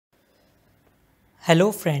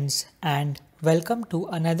Hello friends and welcome to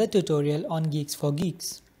another tutorial on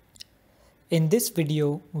Geeks4Geeks. In this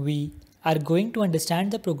video, we are going to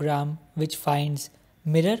understand the program which finds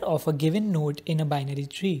mirror of a given node in a binary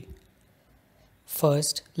tree.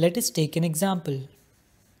 First, let us take an example.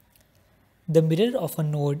 The mirror of a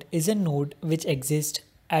node is a node which exists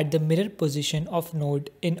at the mirror position of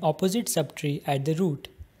node in opposite subtree at the root.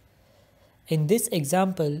 In this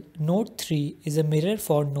example, node 3 is a mirror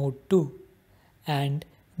for node 2. And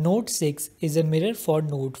node 6 is a mirror for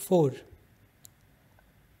node 4.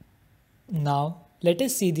 Now let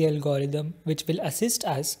us see the algorithm which will assist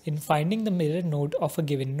us in finding the mirror node of a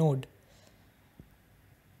given node.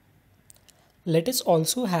 Let us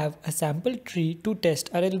also have a sample tree to test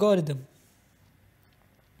our algorithm.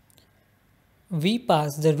 We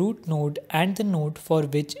pass the root node and the node for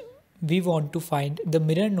which we want to find the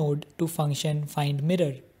mirror node to function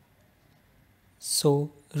findMirror. So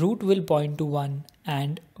root will point to 1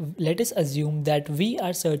 and let us assume that we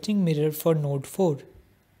are searching mirror for node 4.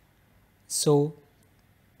 So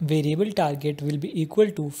variable target will be equal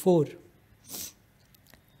to 4.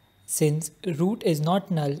 Since root is not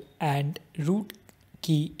null and root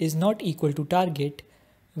key is not equal to target,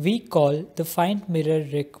 we call the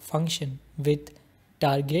findMirrorRec function with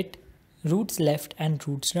target, roots left and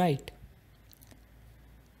roots right.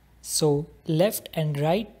 So left and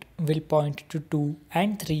right will point to 2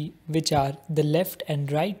 and 3, which are the left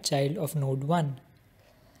and right child of node 1.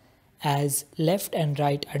 As left and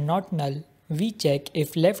right are not null, we check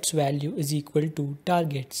if left's value is equal to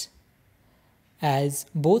target's. As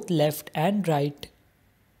both left and right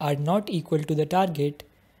are not equal to the target,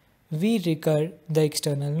 we recur the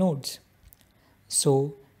external nodes.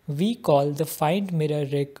 So we call the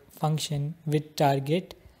findMirrorRec function with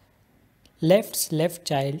target, left's left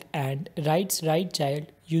child and right's right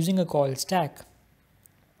child using a call stack.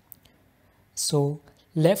 So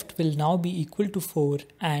left will now be equal to 4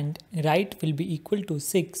 and right will be equal to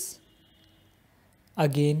 6.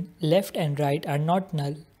 Again, left and right are not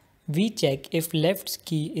null. We check if left's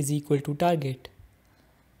key is equal to target.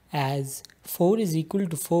 As 4 is equal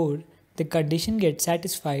to 4, the condition gets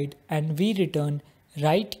satisfied and we return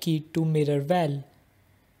right key to mirror val.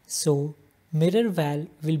 So mirror val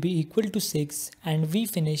will be equal to 6 and we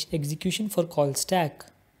finish execution for call stack.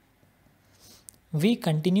 We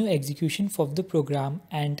continue execution of the program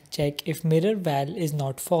and check if mirror val is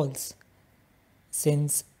not false.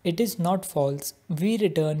 Since it is not false, we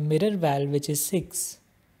return mirror val which is 6.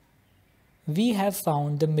 We have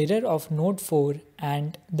found the mirror of node 4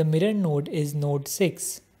 and the mirror node is node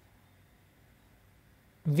 6.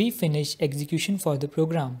 We finish execution for the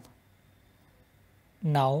program.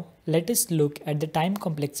 Now let us look at the time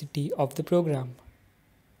complexity of the program.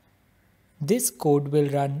 This code will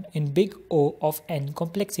run in big O of n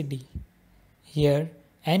complexity. Here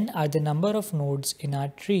n are the number of nodes in our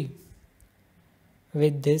tree.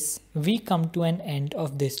 With this, we come to an end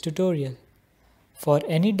of this tutorial. For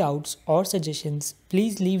any doubts or suggestions,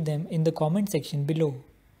 please leave them in the comment section below.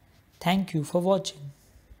 Thank you for watching.